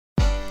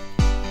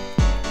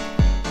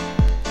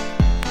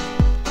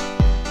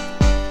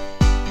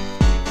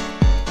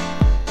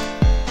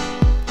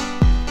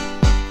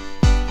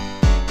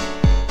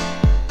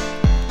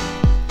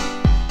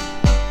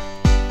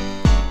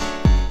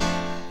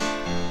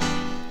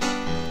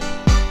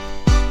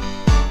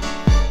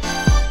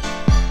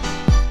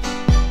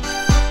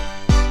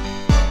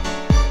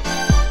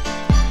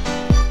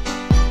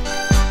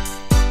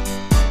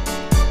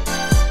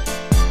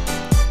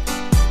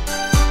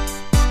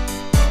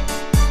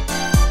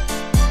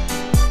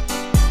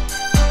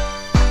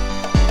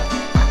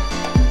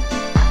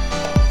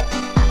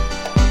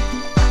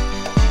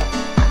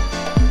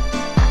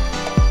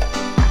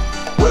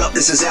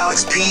This is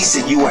Alex Peace,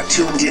 and you are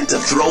tuned into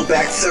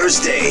Throwback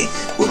Thursday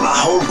with my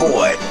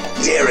homeboy,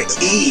 Derrick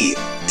E,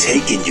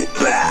 taking you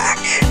back.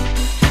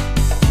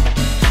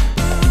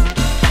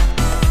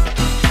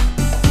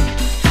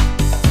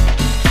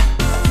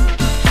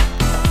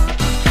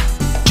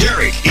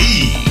 Derrick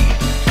E,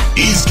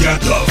 he's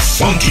got the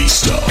funky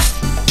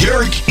stuff.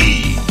 Derrick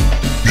E,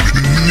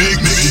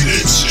 mixing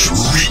it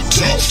street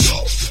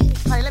tough.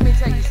 Hey, let me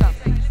tell you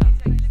something.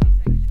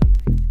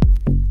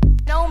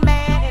 No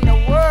man in the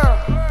world.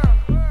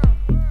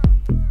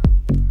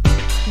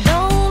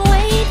 Don't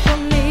wait for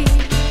me,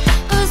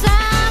 'cause I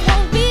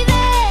won't be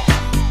there,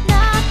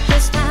 not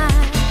this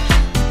time.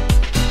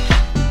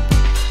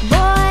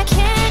 Boy,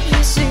 can't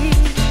you see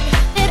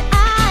that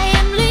I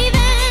am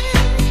leaving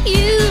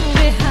you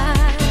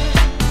behind?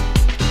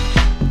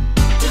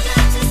 You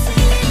got to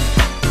see it,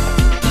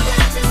 you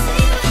got to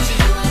see what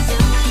you are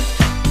doing.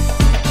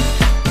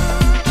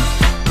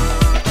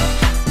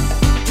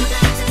 You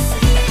got to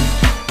see it,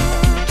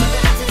 you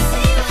got to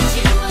see what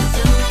you are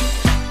doing.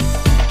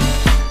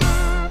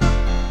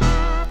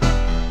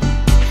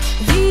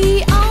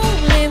 The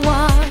only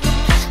one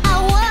I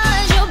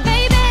was your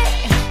baby,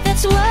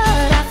 that's what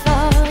I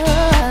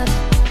thought.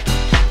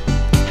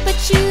 But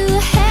you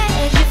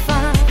had your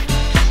fun.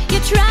 You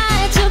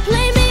tried to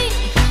play me,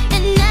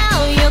 and now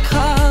you're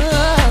caught.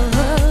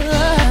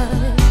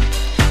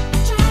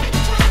 Try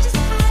just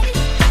hide it,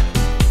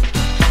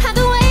 hide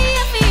the way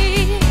I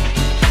feel,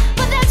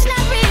 but that's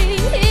not real.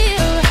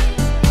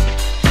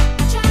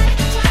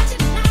 Try to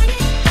deny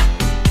it,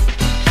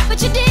 but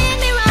you did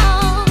me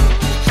wrong,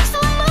 so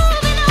I'm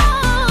moving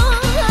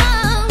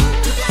on.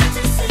 You got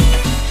to see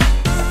it,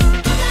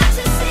 you got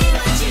to see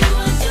what you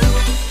are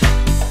doing.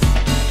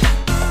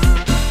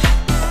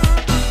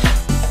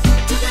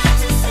 You got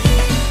to see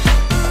it,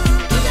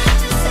 you got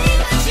to see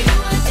what you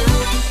are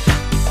doing.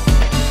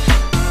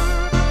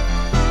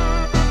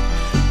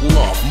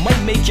 Love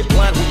might make you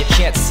blind when you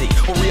can't see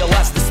or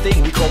realize this thing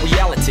we call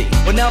reality.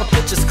 But now the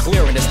picture's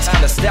clear and it's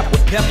time to step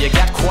with pep. You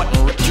got caught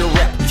and ripped your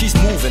rep. She's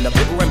moving to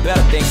bigger and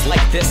better things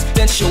like this.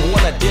 Then she'll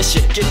wanna dish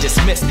it, get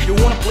dismissed. You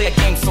wanna play a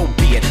game, so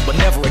be it. But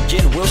never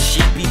again will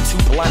she be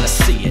too blind to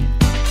see it.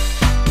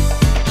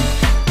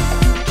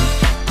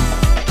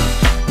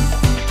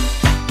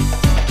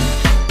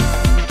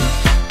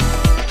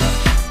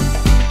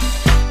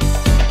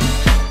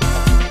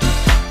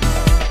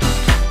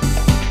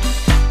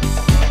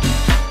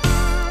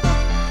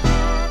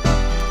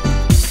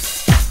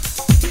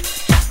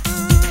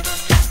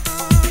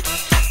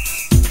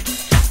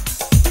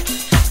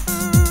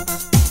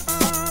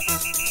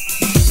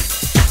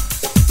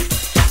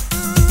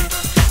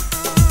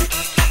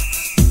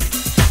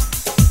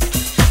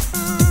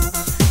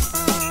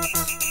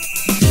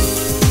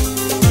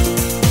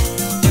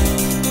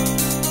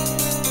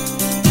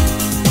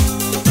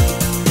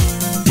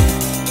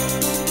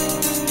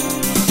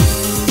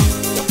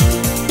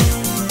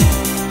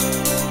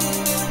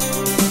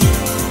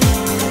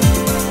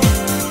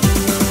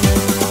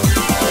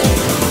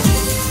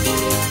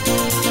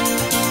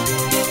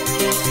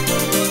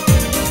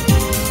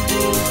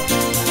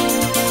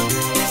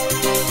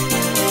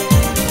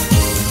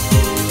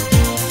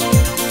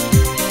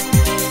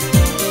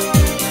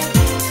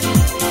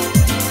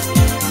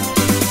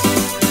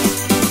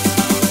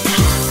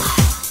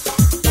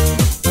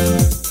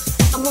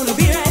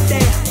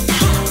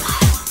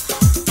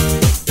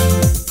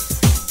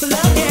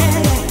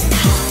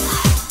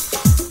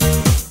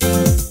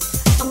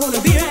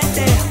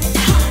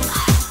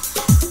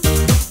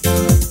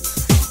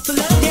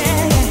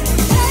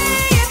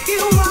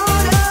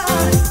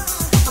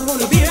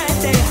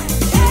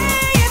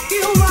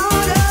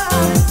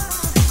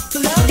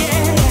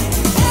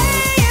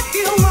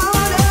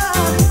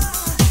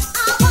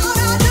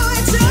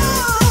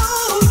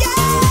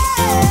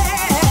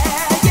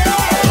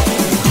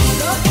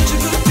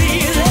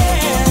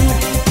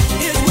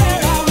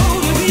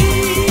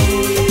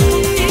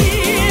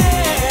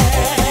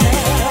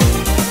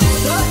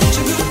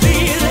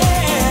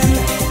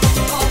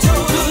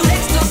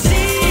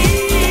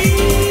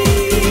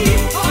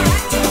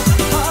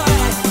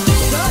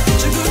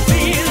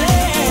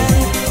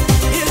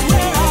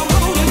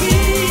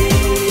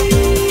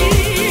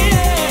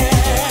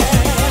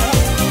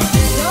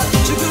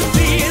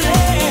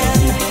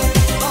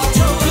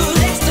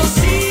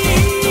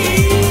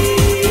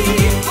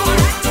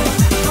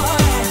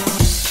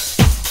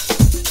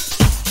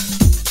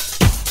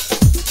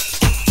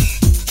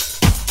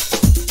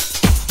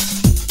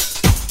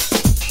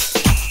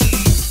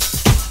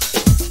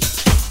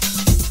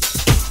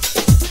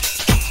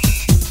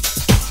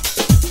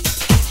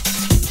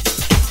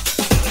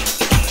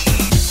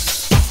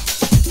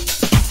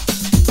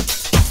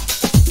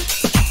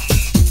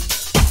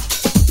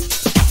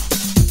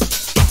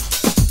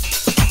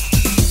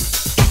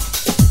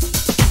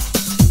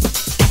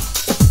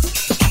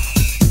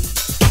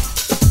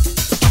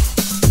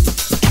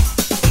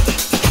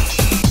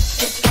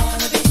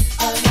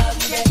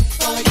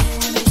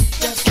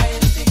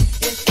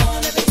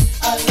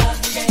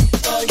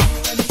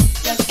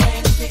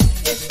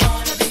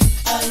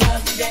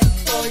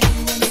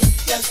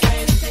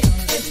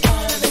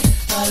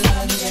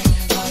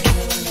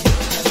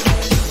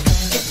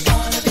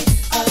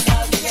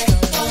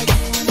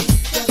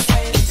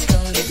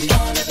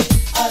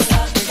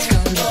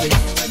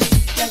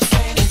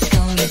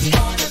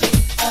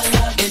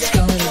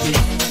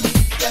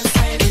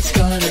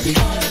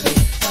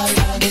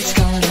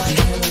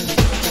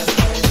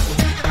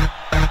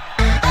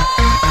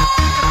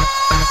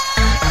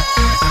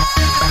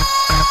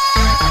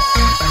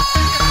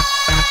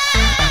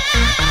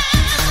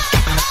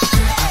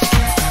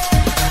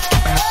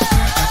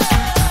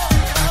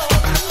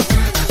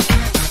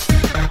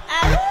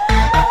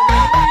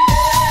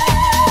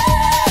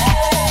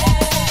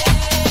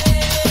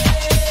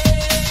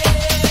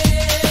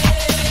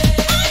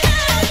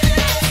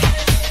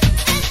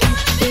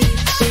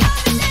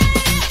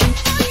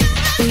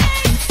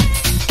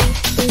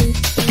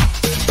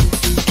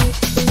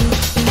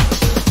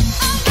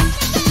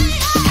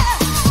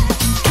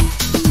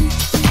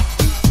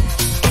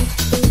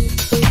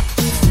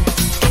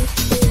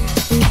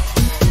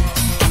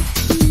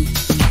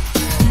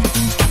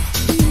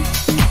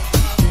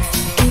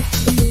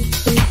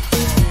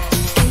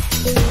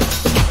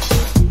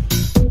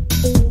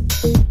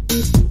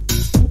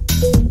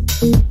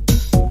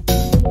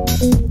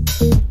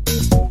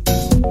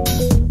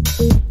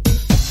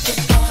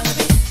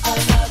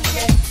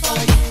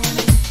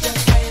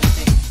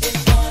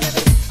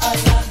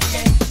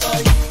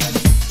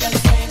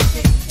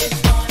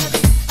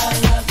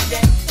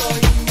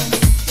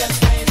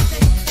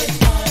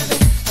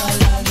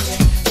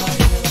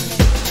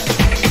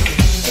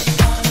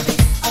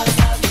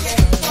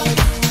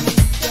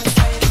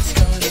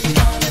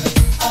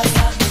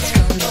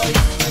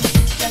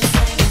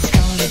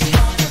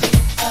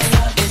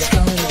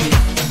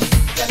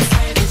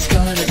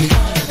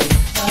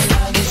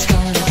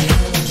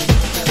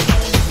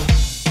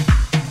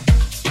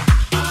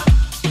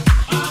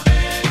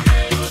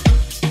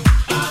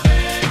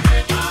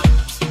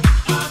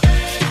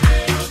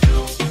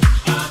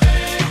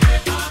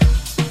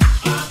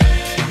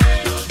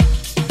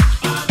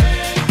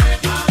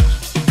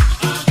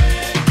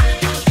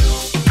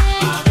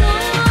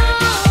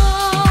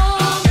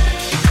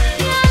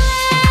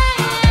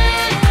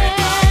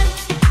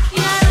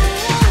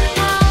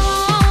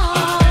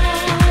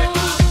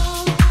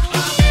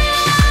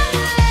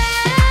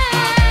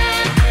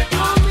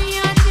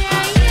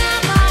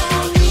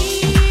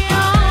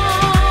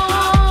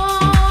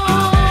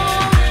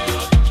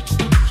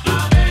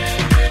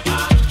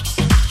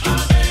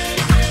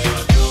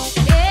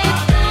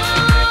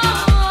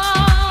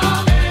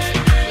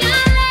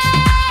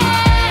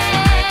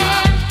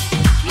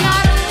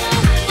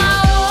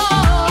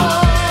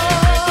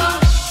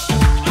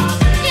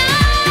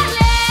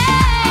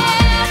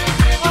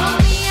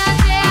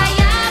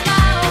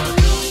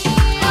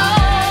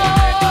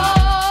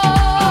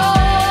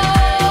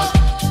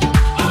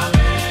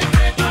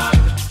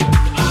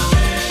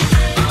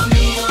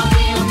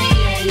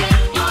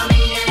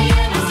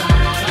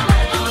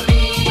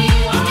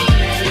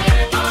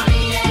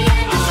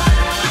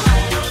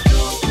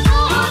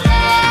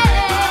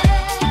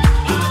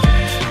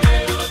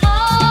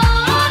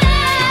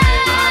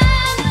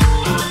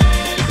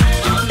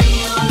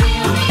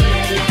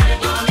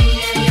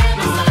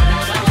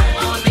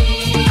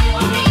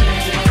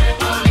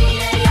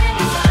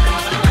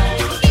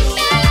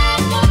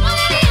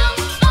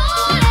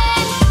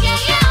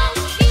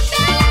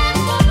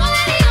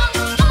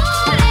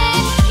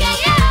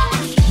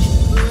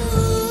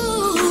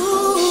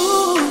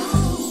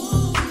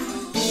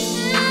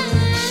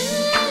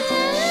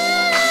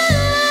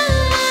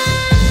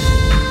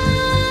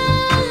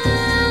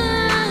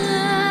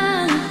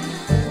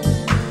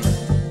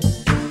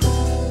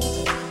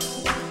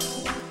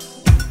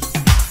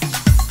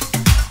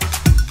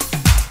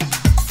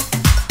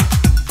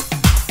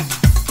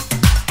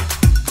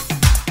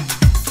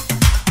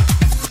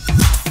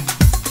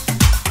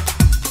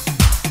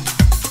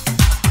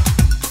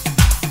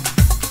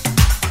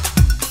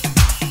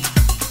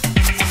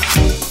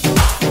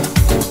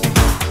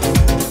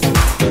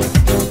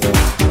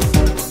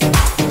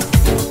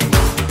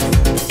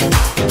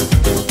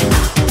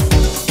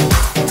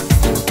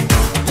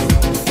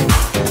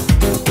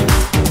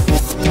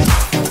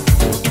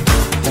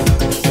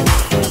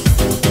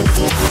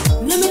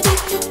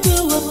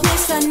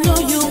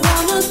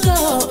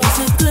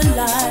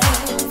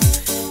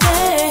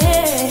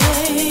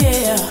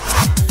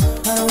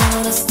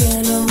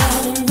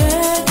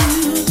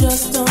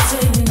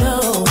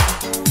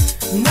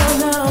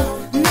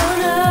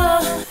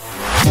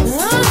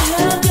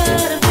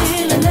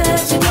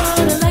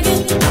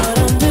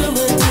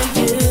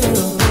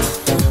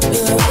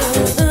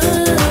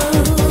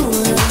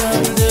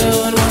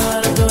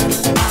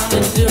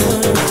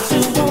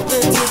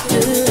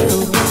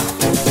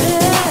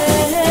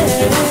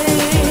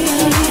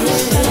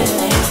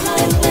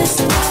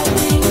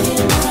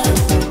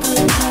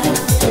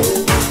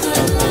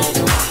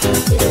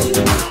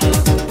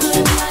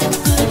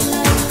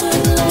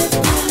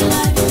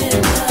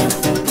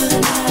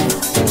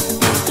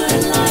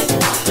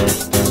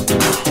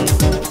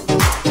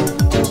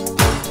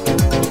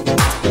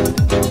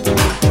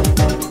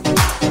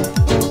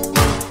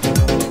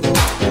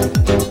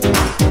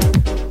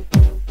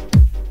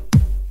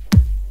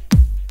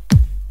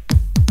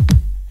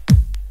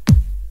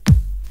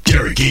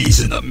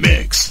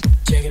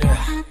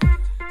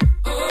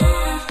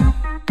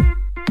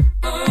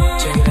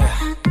 Check it out.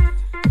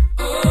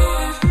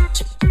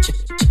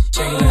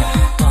 Check it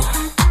out.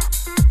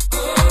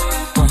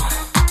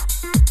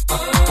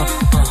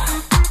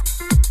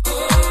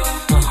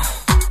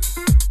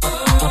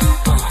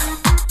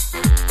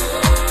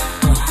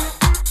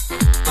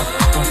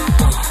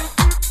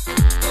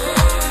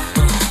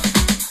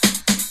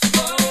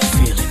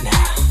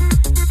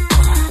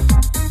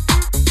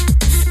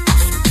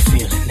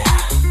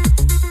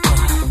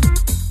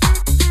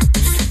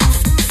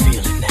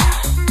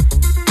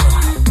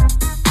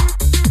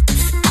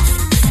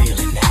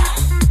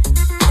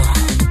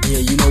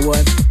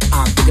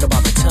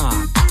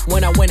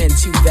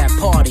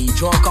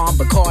 Drunk on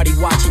Bacardi,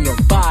 watching your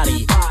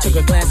body. Took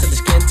a glance at the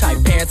skin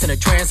tight pants in a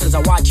trance as I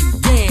watch you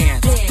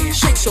dance.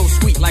 Shake so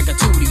sweet like a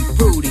tutti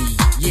fruity.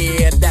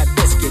 Yeah, that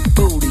biscuit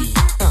booty.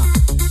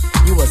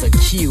 You was a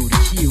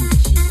cutie.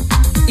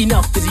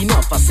 Enough is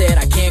enough. I said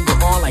I can't go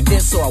on like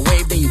this, so I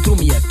waved and you threw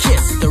me a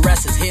kiss. The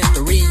rest is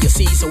history, you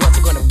see. So what's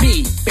it gonna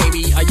be,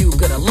 baby? Are you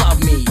gonna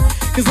love me?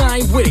 Cause I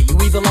ain't with it. You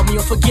either love me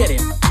or forget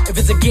it. If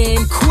it's a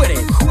game, quit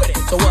it.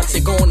 So what's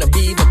it gonna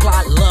be? The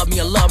plot, love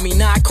me or love me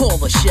not. Call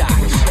the shot.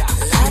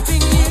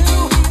 Loving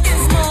you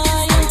is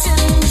my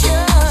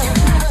intention.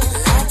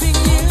 Loving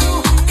you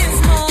is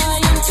my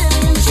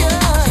intention.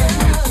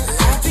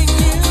 Loving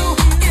you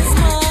is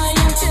my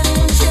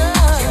intention.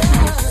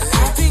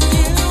 Loving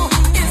you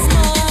is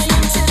my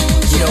intention.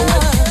 You know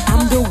what?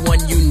 I'm the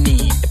one you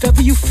need. If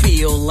ever you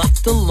feel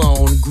left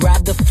alone,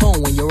 grab the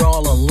phone when you're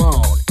all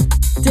alone.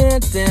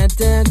 Dun, dun,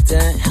 dun,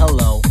 dun.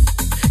 Hello.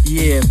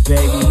 Yeah,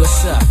 baby,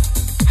 what's up?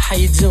 How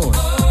you doing?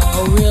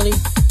 Oh, really?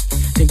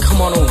 Then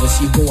come on over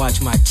so you can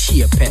watch my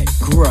chia pet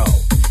grow.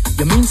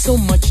 You mean so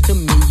much to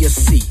me, you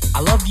see. I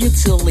love you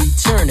till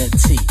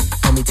eternity.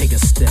 Let me take a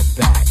step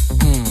back.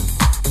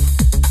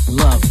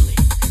 Lovely.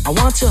 I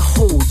want to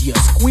hold you,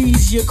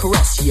 squeeze you,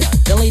 caress you.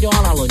 Then later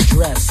on I'll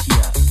address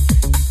you.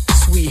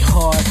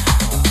 Sweetheart,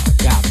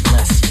 God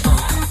bless you.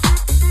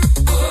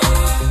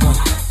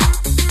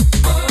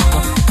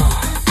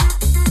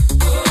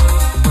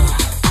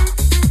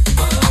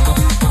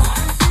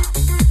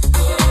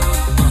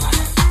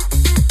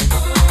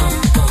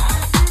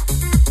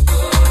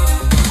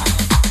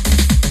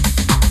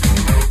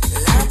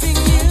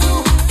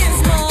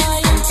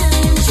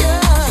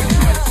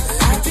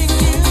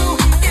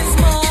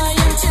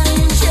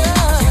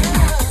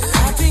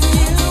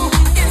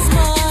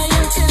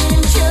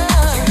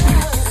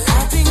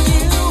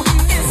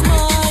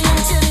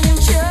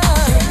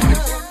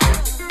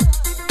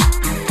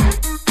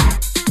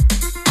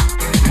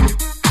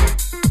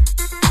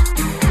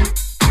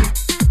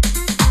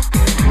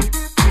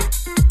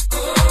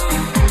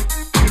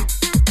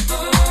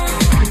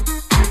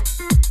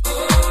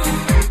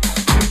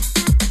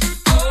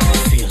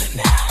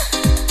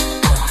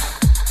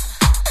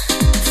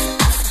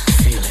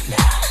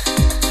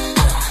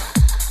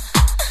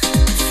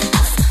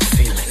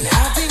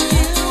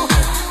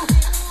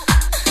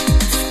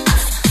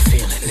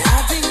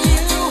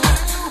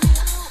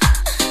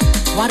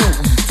 Why don't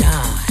we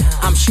dine?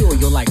 I'm sure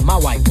you'll like my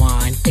white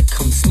wine. It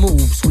comes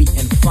smooth, sweet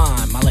and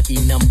fine. My lucky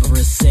number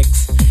is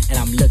 6, and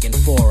I'm looking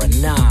for a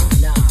 9.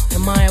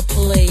 Am I a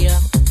player?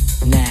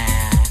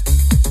 Nah.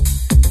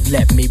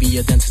 Let me be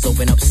your dentist,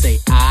 open up, say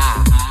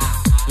ah.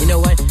 You know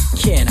what?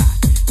 Can I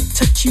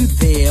touch you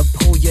there,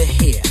 pull your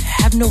hair?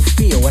 Have no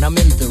fear when I'm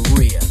in the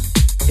rear.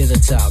 Here's a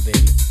towel,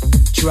 baby.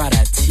 Dry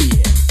that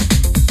tear.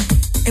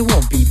 It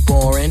won't be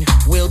boring.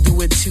 We'll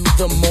do it to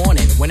the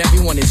morning. When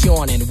everyone is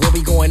yawning, we'll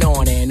be going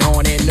on and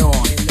on and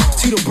on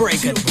to the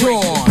break of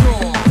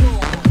dawn.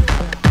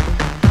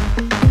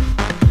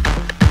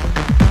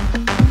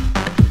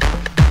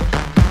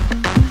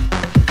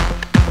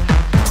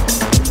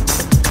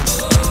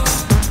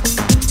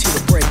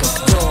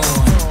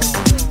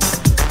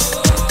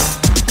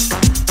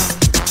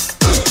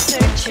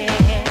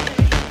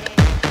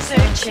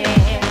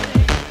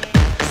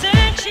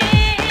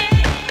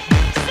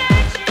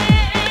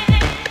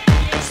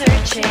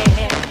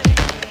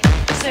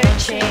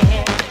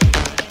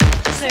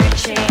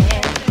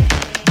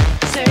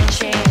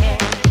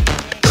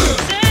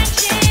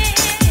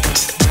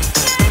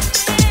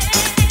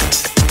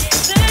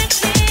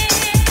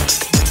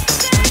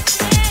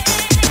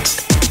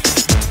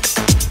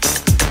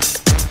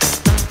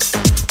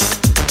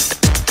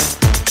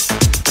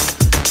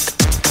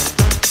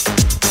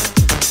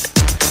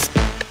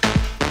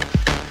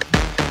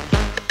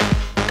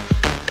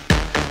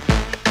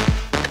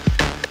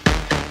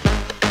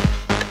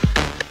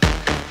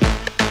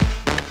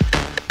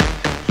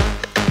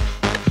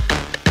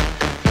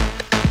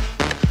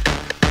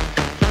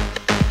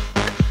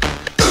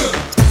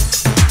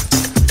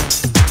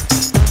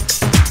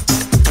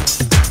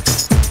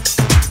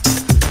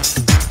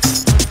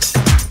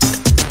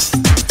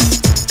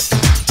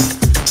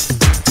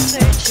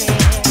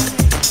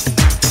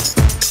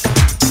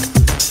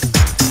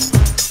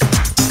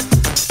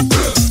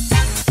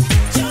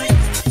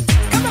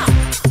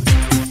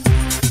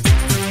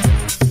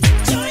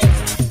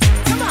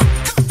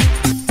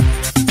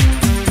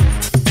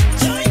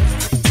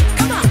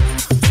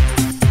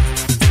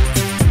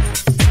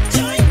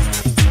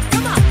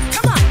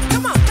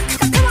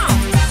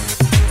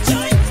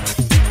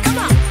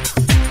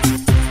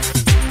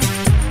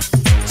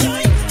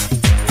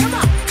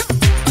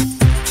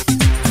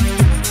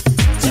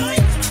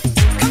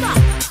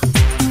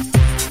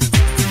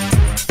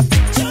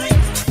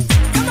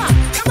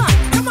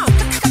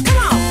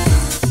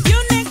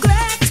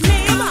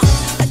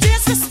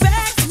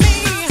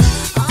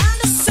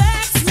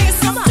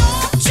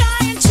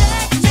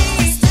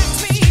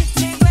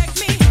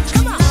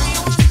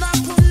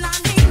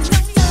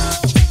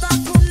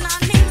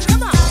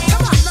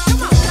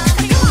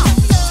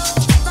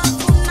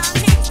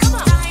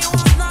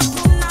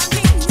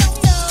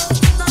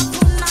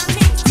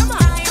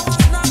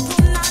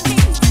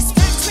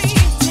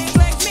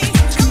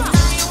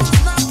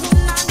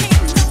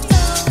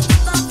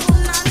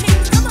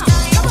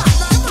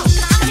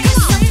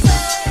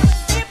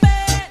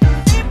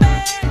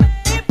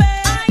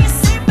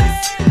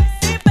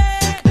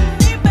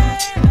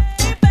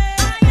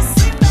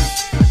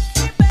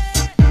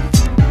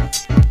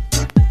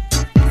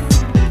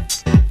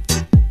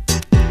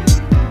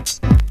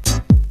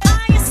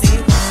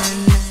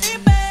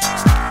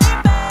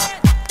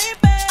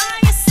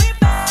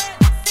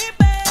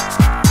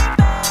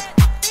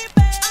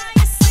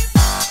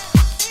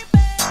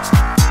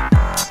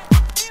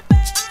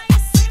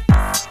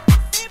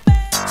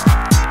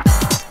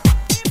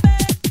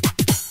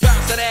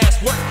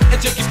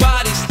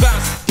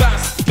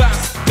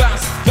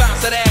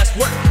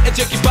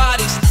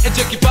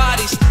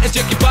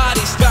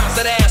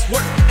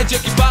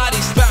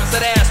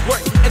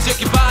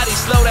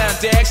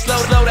 Derrick.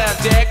 Slow down,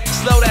 Derrick.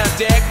 Slow down,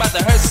 Derrick. About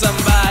to hurt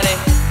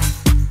somebody.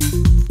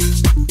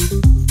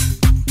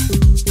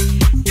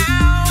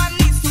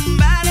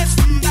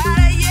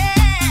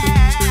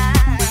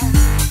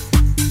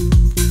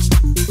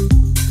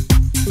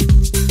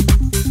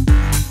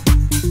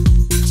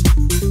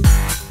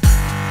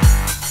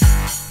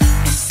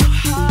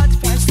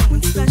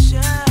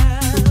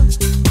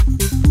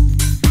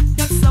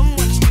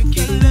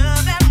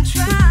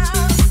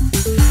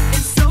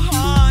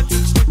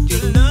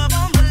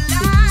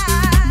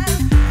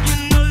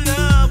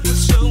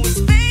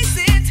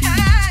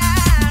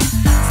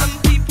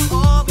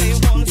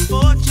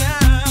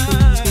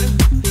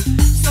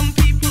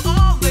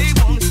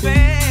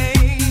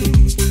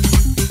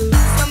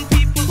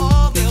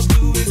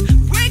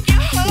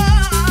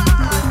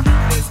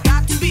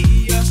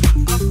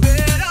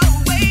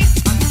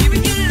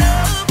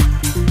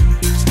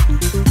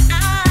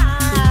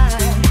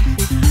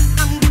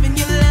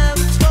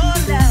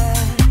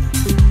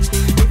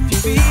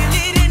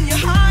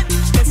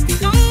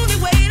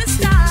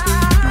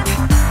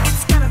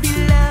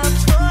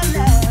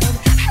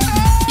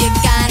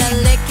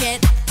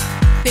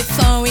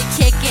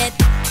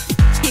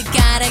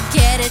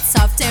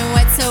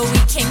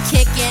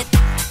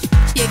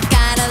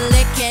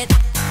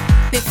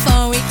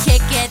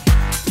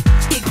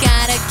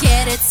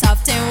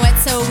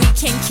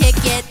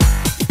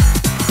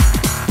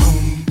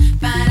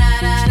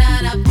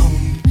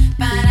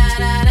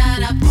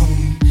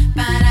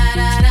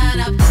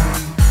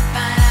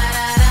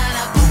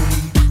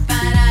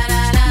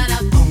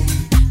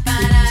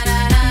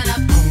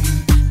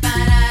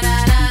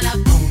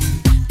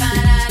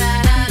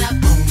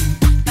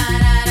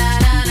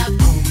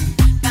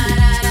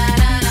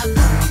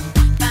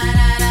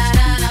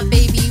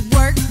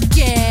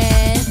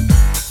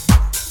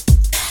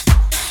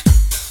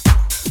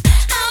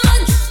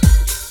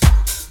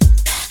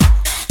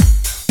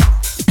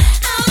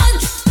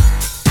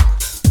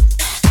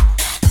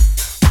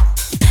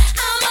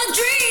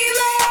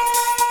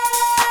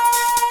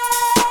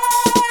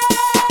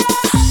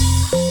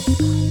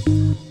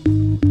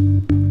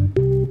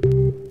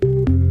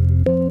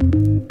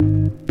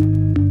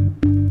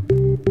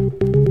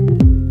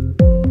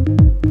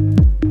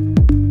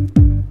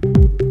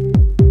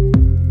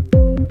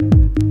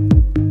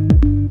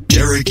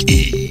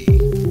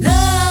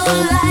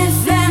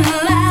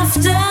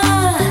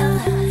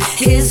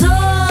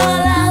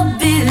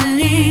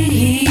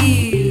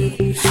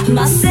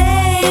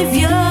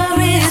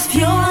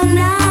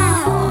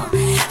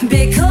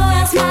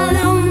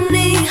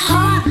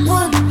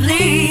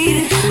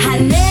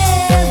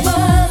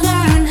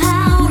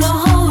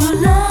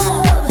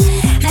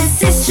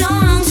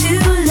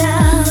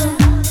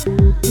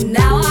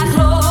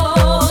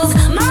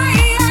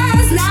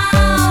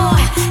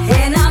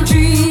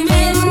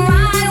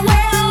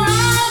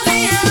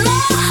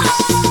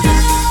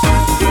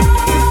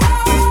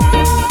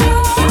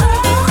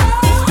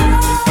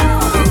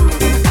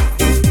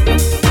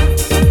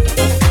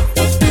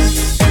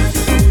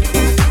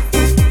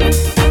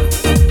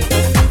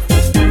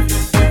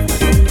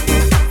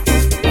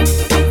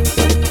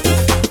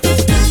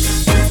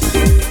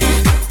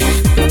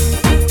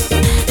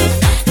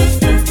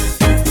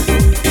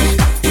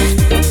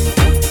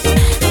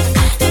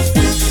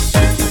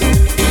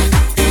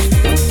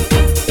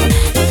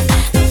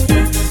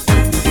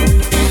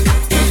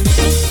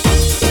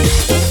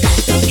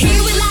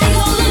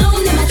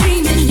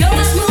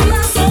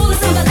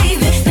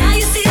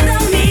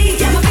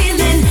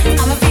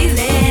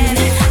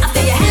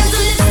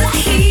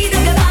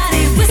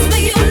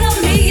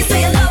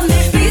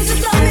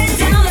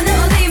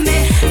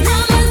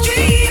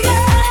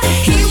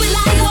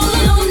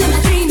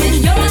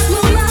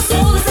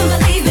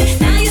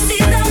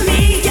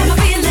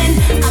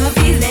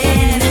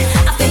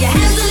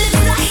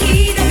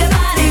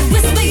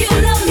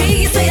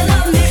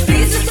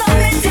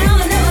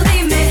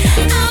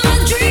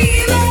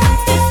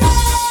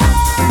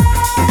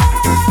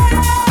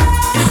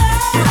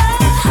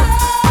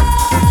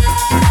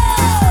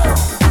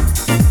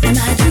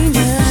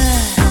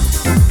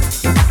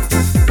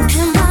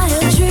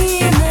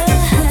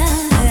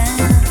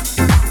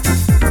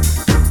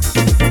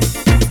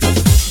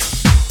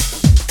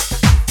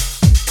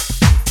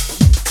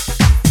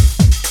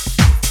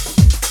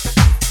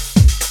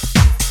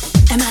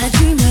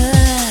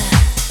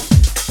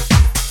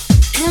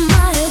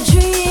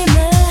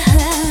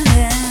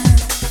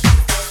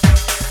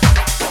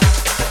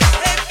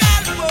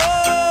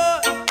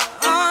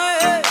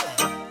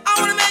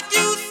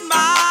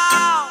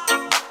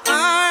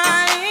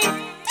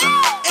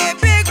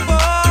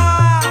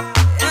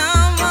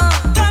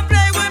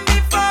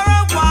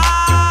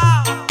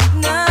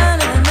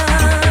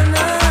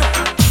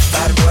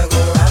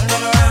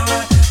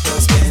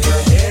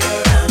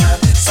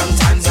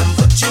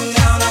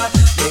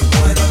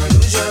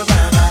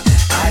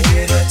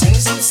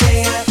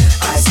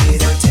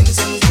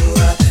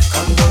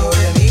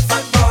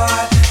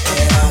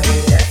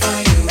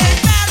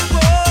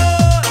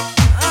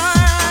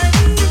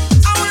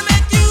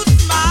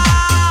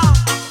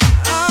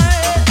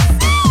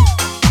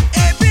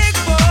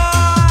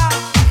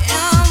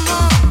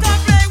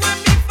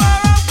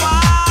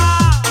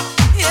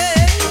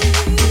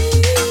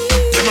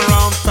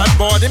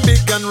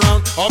 and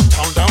round.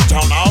 Uptown,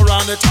 downtown, all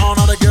around the town.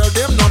 All the girls,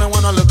 them know they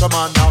wanna look 'em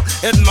on now.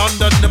 In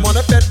London, they want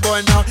a fat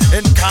boy now.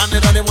 In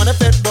Canada, they want a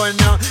fat boy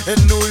now. In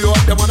New York,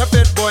 they want a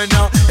fat boy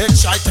now. In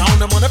Chi-Town,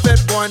 they want a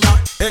fat boy now.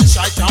 In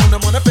Chi-Town, they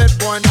want a fat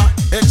boy now.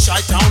 In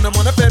Chi-Town, they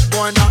want a fat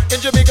boy now.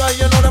 In Jamaica,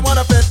 you know they want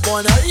a fat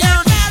boy now.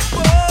 Yeah, fat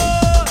boy.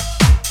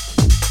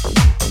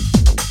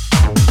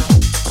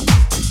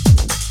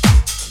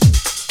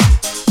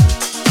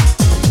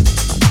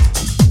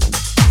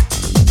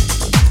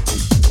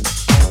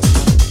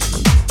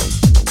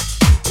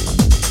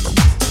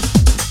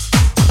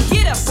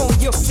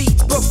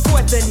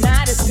 Before the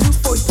night is through,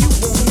 for you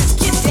won't miss.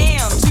 Get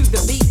down to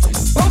the beat,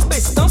 bump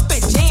it, stomp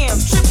it, jam,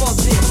 trip on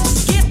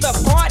this. Get the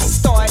party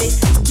started,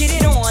 get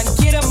it on,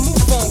 get a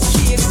move on,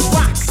 kids.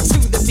 Rock to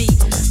the beat,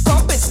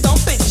 bump it,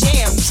 stomp it,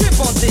 jam, trip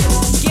on this.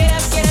 Get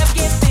up,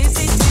 get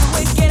busy, do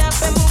it. Get up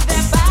and move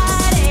that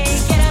body.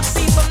 Get up,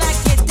 people, now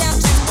get down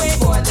to it.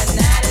 Before the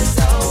night is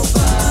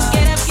over.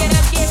 Get up,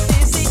 get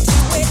busy, do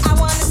it. I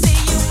wanna see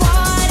you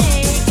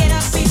party. Get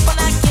up, people,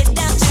 now get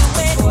down to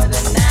it. Before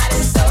the night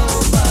is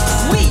over.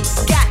 We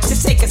got to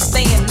take a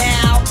stand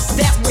now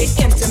that we're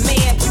in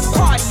demand.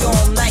 Party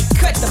all night,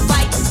 cut the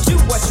fight, do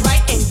what's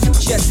right, and you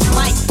just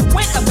might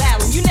win a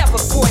battle you never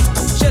fought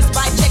just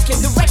by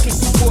checking the record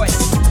you bought.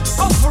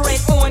 Over and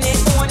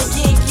on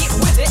again, get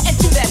with it and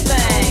do that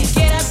thing.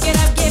 Get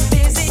up, get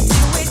busy, do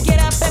it. Get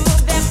up and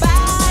move that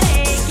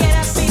body. Get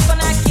up, people,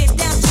 now get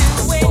down to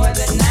it. Before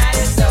the night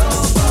is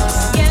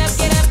over. Get up,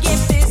 get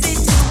busy,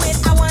 do it.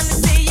 I wanna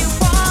see you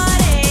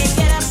party.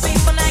 Get up,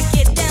 people, now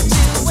get down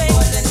to it.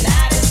 Before the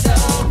night is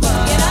over.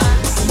 Get up,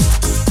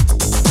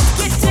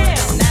 get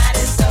down. Night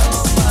is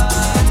over.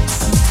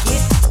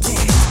 Get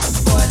down.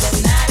 Before the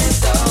night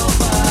is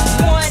over.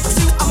 1,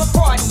 2, I'ma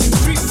party you.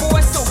 3,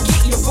 4, so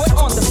get your foot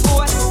on the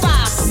floor.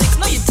 5, 6,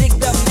 know you dig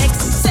the mix.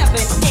 7,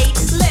 8,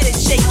 let it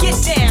shake. Get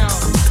down.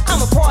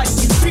 I'ma party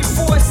you. 3,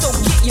 4, so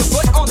get your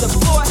foot on the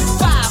floor.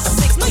 5,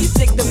 6, know you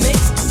dig the mix.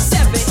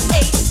 7,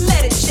 8,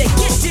 let it shake.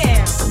 Get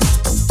down.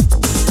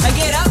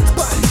 Get up.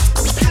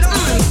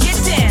 Get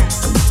down.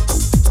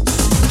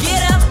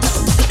 Get up. Get down. Get up.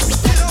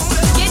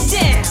 Get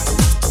down.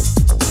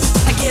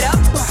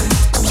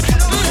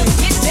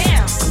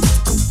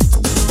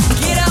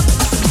 Get up.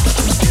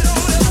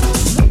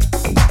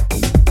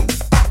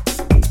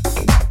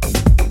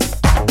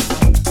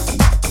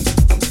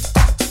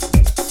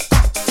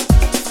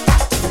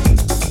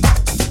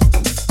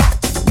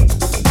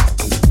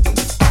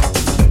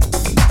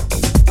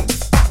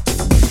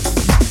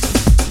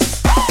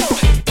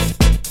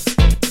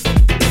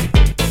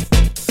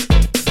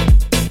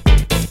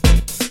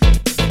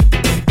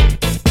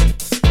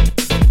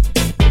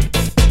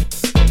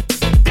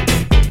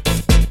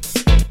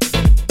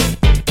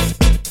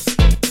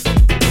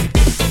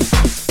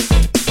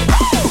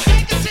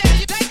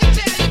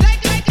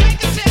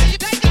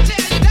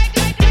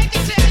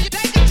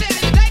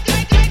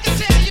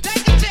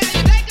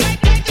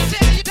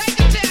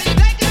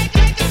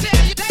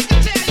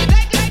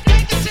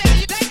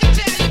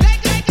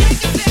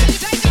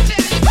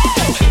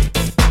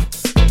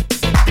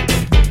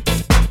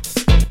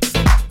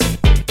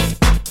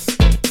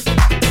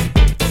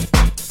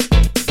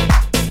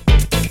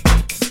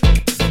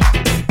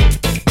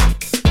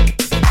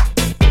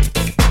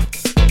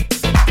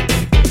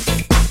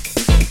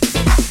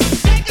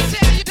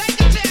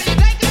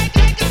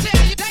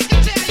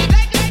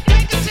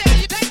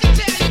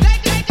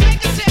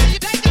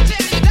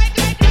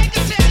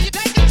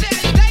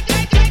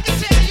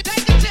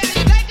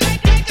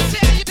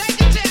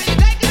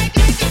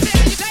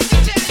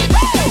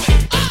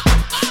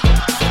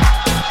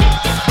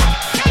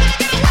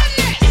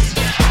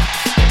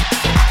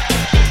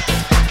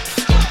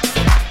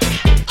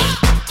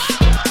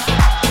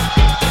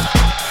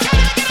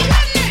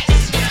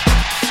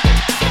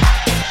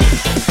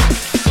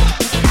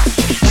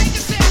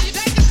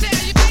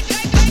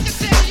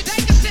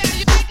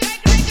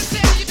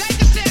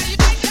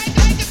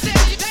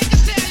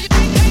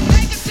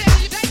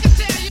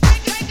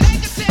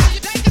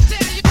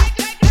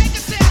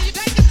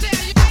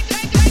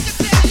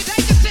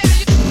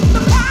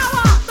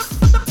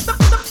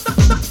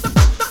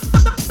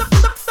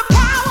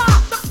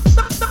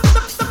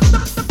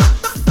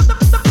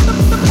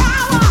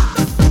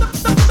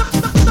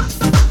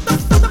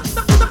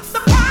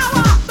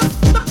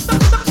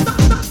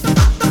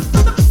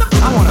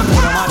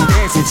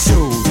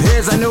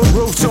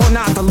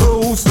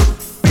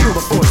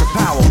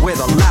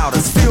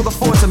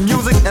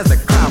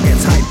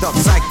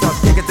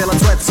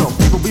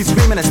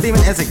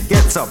 as it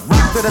gets up.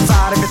 Rock to the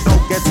side if it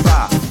don't get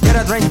by. Get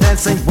a drink, then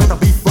sing with a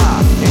beat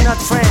fly. In a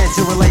trance,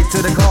 you relate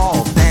to the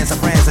call. Dance a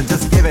prance and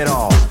just give it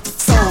all.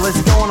 Soul is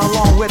going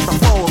along with the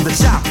flow of the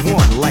shop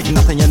one, like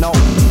nothing you know.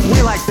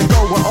 We like to go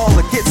where all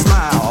the kids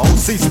smile.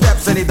 OC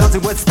steps and he does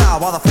it with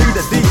style. While the 3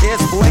 to D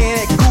is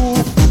playing it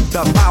cool.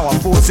 The power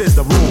force is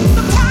the rule.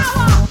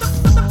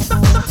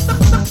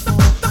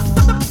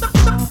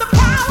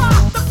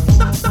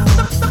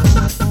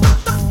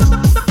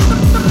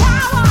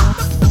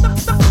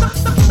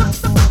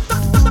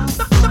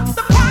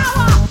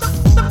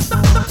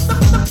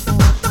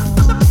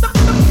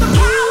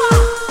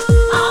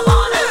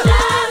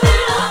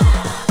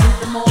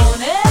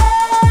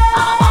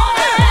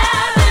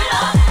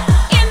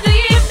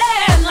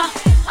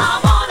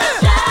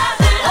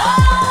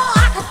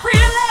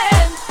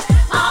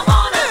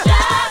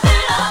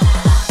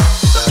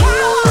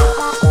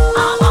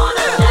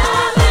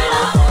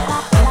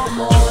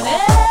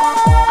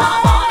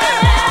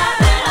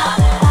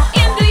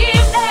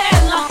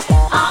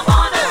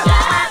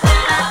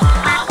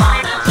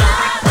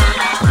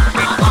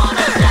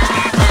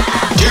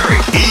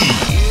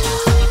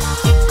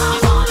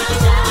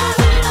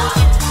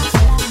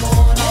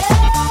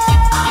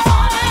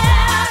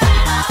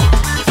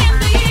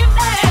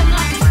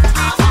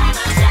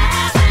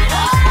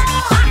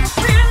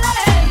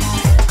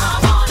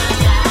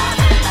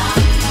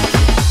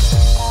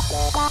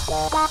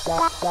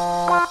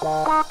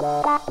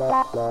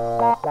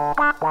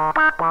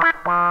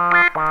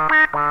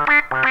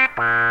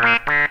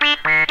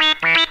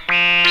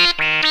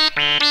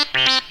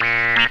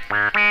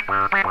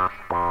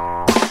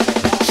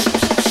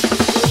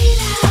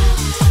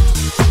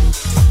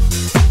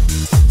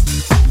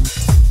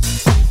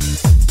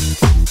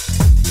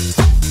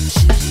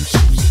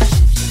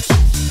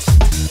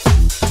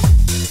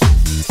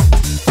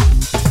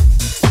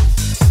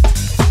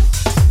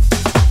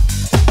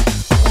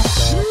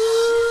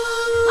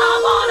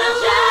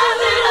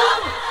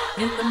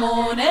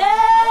 Morning,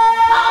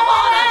 I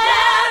wanna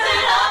jazz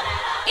it up.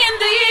 In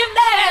the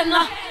evening,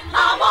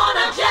 I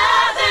wanna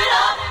jazz it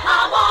up.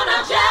 I wanna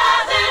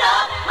jazz it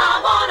up.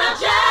 I wanna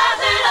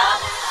jazz it up.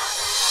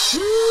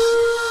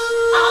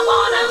 I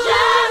wanna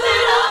jazz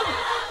it up.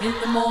 In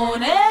the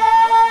morning.